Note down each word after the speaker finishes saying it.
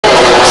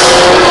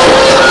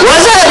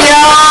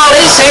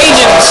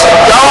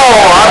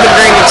Skoal. I've been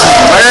drinking some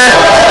beer.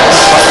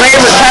 My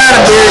favorite kind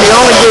of beer, the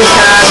only good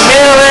kind.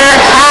 Miller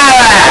High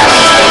Life.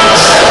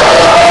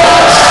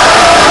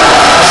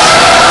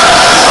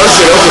 Oh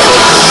shit, okay.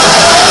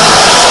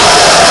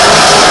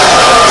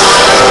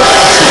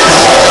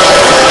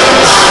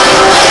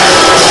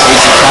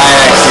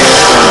 Kayaks here.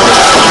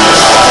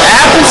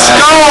 Apple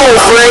Skoal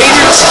for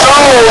Agent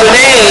Skoal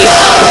today.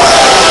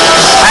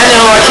 I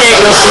know I can't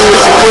go through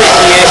with the quit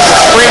yet.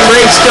 Spring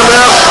break's coming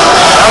up.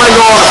 I'm gonna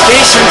go on a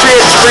fishing trip.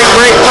 Spring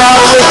break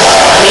probably.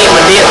 I need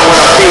my dip when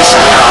I'm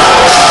fishing.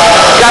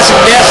 Got some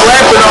Def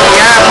Leppard on the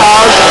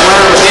iPod. I'm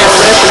wearing my Def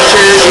Leppard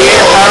shirt.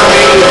 Yeah, Power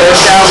Radio,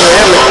 best album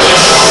ever.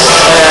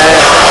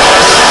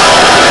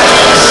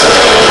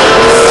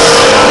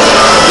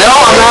 No,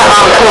 I'm not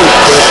on coke.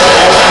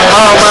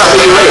 Tomorrow might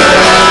be late.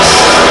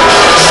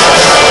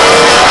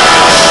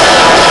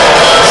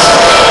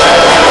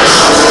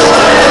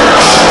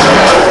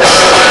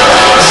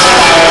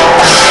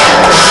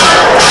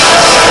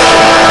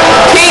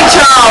 Pinch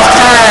off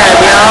time,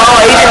 y'all.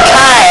 Agent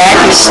Kayak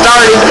has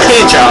started the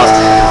pinch off.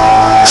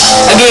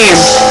 Again,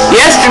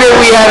 yesterday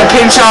we had a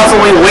pinch off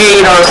and we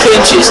weighed our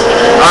pinches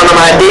on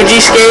my digi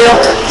scale.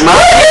 My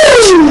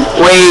pinch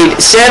weighed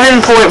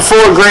 7.4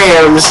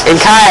 grams and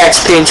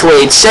Kayak's pinch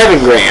weighed 7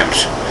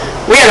 grams.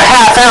 We had a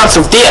half ounce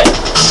of dip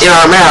in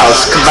our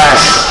mouths combined.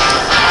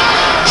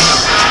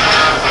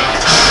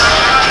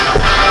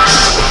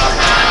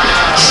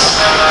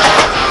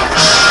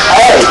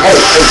 Hey,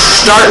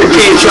 start the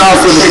pinch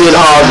off with a good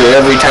hogger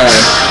every time.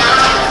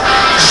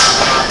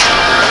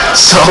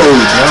 So,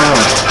 John.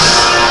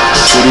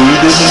 What are you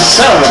doing?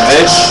 Son of a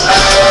bitch.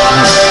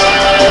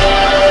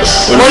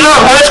 What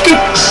up, Husky?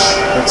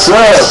 What's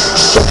up?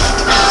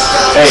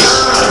 Hey,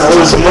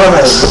 where's the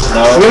money?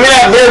 No. Give me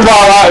that beer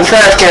bottle out in the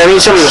trash can. I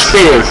need something to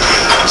spit in.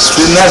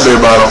 Spit in that beer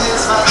bottle.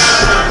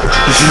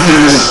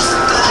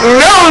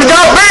 No, it's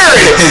got beer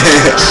in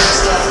it.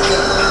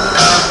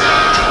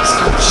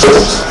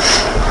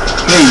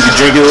 Yeah, you can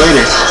drink it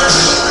later.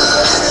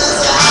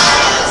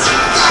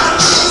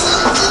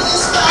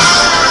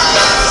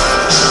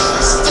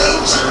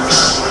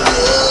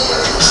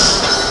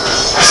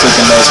 It's like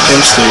a nice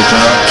pinch stage,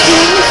 huh?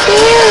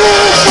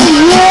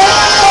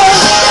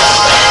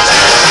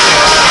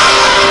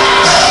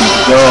 Keep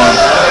going.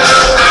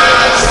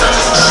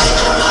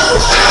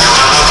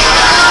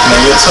 Can I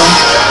get some?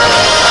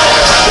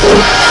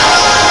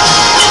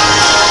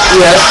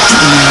 Yeah.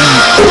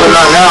 But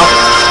not now.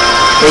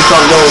 We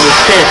can't go with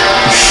this pinch.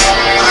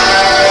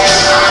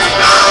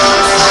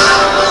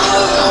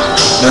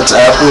 That's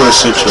apple or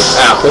citrus?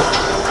 Apple.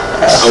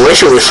 I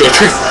wish it was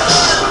citrus.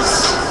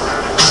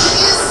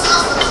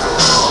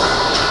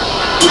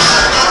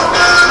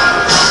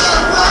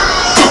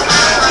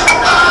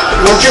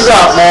 What you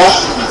got, Paul?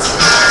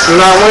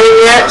 You not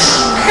winning yet?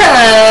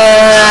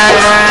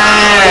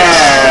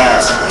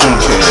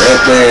 Okay,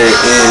 right there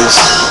is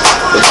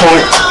the .2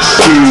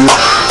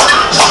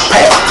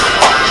 pack.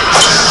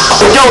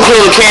 Don't kill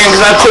the can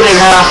because I put in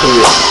half of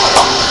it.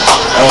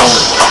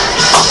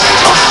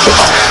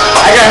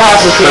 I got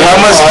half a can. How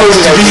am I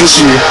supposed to beat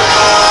you?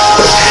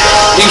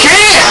 You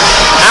can't!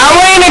 I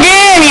win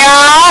again,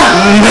 y'all!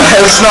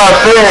 That's not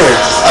fair.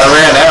 I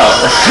ran out.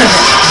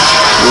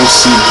 We'll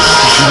see.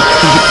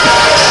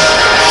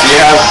 Do you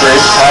have bread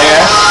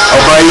kayak?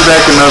 I'll buy you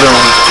back another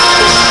one.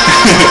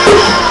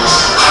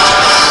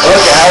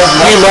 Look, I have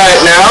nothing. You buy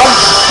it now?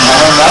 I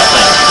have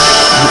nothing.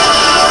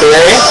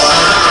 Today?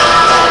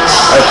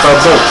 I thought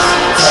both.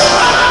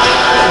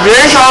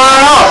 Drink all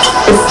that off.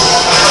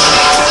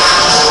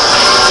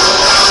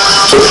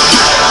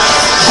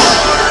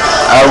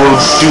 I will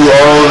do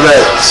all of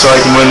that so I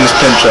can win this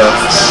pinch off.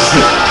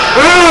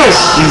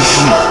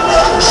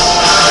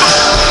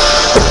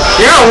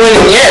 You're not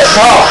winning yet,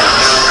 Paul.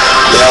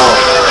 Yo.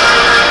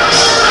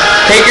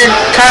 Take your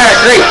kayak,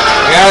 great.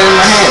 I got it in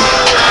my hand.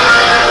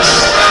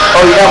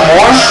 Oh, you got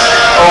more?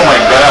 Oh my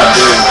god,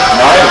 dude.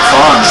 Now I have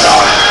fun,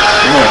 dog.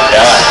 You're gonna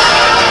die.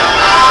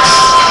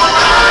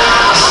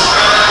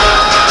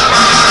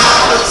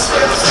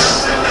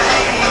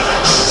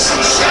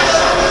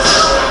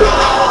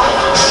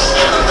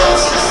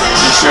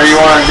 You sure you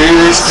want to do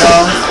this,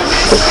 Tom?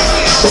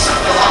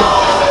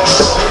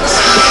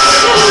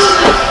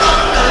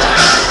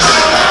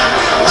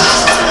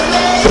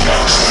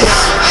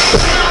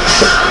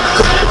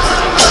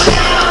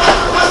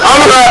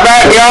 I'm gonna be right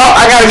back, y'all.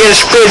 I gotta get a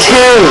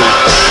spittoon.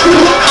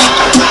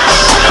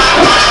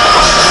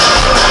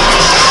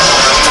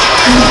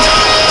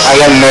 I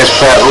got a nice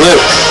fat lip.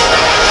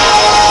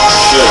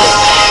 Sure.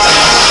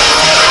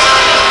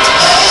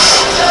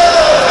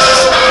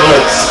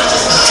 Look.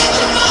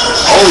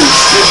 Holy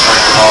shit,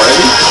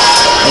 already?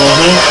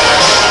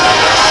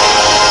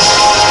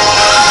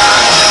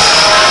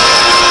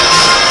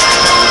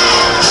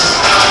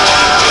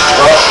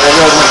 Well, there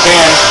goes my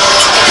can.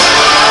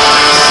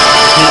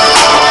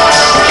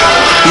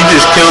 He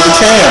just killed the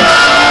can.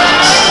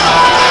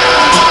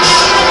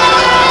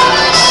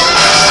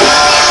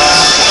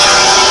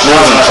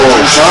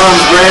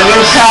 John's brand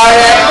new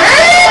kayak.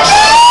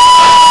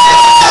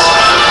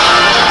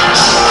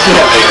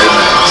 Yeah, they heard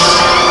me.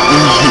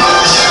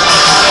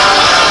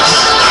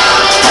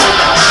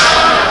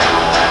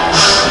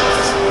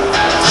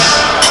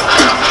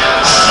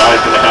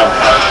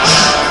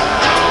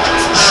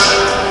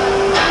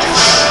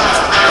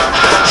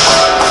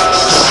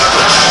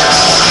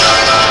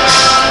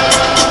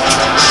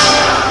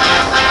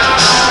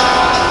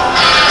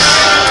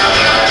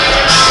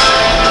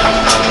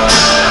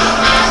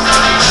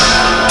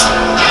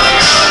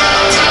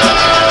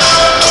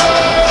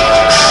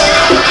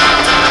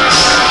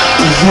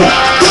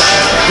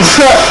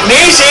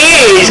 This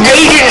is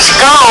Agent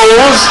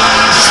Skoal's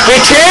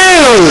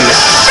spittoon.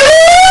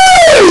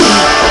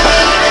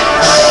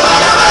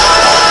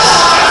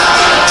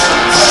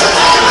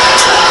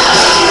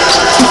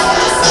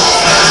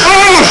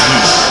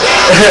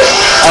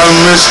 I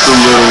missed a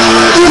little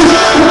bit.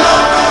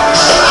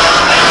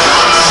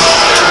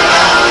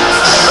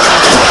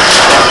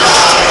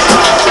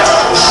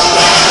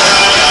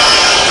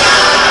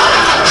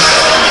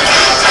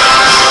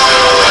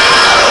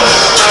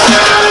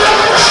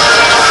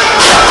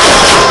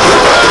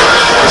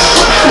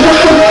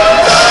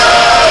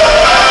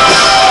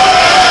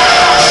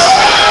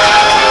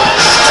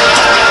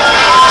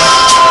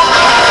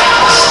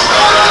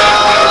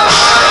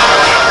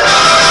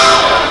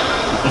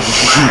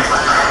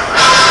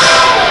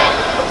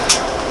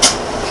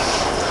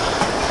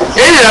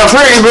 This is a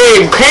pretty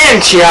big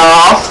pinch,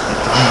 y'all.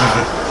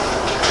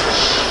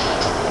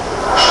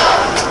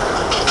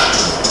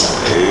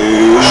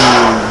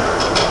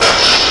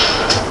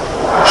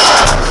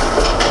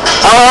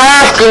 I'll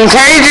ask a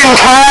Cajun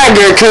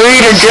Tiger to be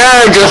the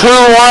judge of who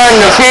won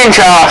the pinch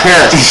off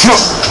here.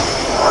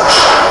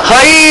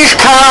 Please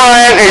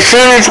comment as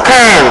soon as you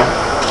can.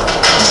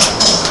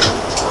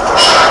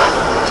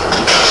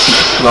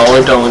 No,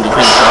 we're done with the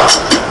pinch off.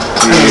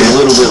 There's a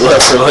little bit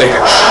left for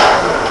later.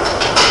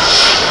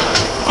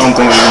 I don't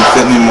think we can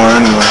fit anymore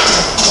anyway.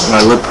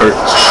 My lip hurts.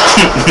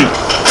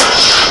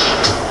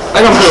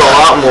 I can put a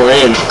lot more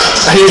in.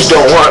 I just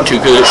don't want to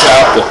because it's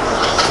apple.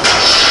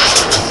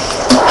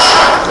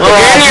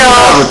 Again,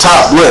 y'all. The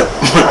top lip.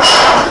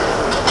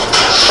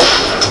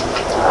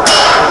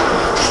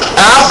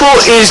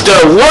 Apple is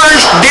the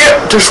worst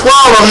dip to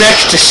swallow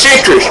next to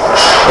citrus.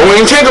 And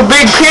when you take a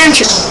big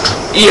pinch,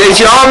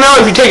 as y'all know,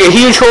 if you take a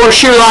huge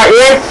horseshoe like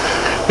this,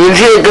 you can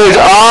see it goes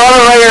all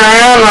the way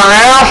around and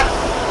around.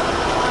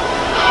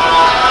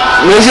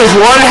 This is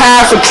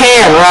 1/2 a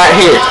can right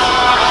here.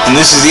 And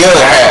this is the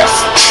other half.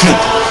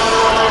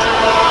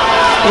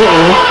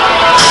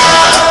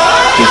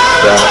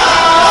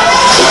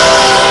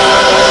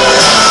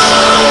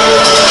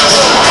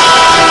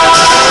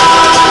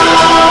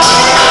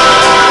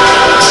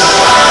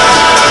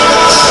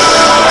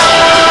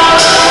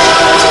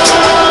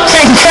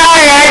 And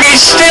kayak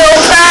is still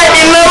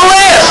packing the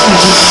lip.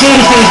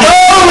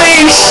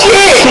 Holy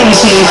shit!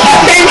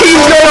 I think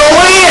he's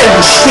gonna win.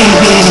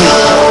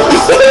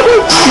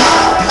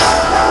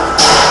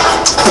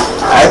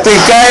 I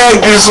think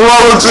kayak just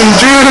swallowed some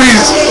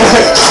juice.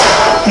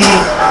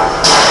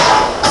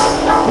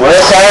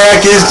 Well,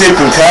 kayak is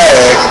dipping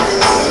kayak.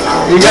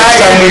 You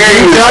guys are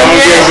done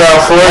yet?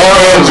 About 4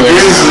 pounds of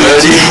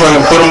juice. He's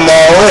gonna put them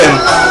all in.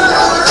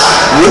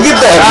 Look at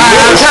that.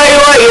 I'll tell you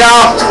what,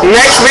 y'all.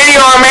 Next video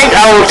I make,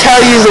 I will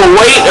tell you the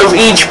weight of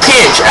each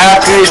pinch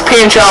after this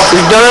pinch off is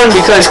done,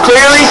 because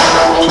clearly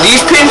these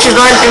pinches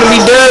aren't going to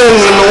be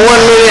done in the 1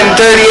 minute and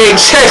 38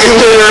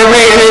 seconds that are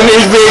remaining in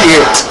this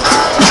video.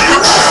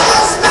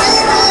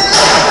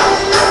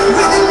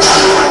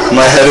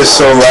 My head is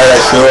so light, I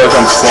feel like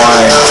I'm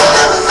flying.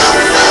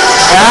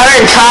 And I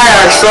think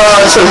kayak's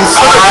throwing some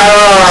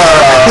fire.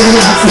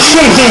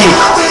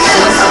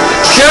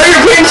 Show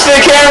your pinch to the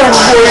camera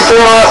before you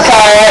throw up,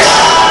 kayak.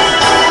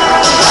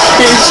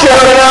 He's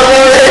showing up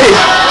already.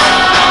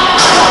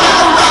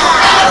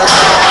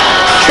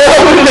 Show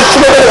him in the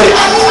toilet.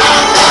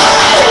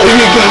 If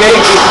you can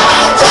make it.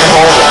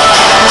 Hold on.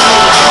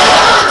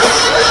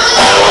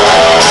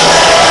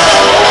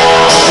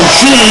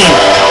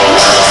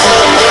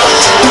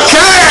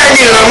 Kayak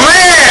is a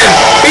man.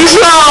 He's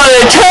swallowing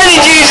a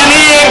tonnages and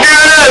he ain't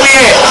grown up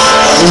yet.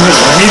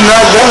 He's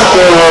not gonna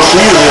throw up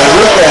either.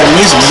 Look at him,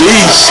 he's a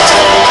beast.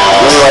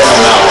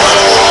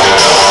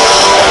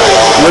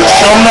 Look,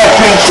 show him that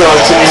pinch though,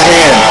 it's in your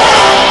hand.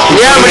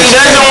 Yeah, but he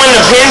doesn't win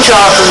the pinch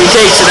off if he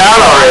takes it out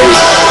already.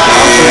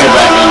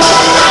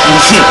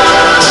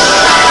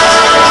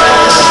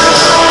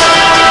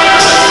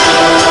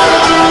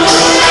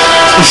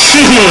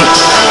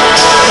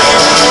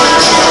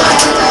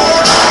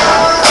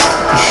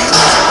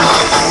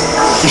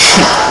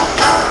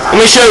 Let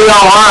me show you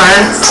all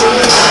mine.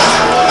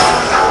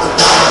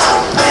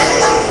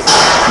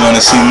 You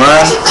wanna see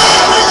mine?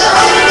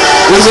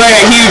 Looks like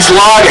a huge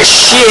log of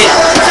shit.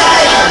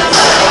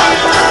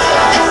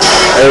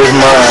 There's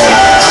mine.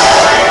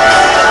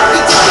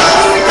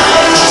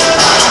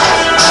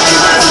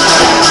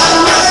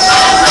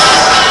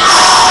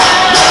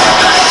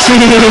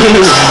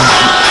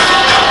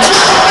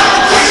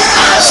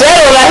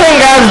 Settled, I think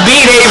I've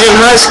beat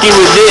Asian Husky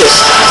with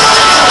this.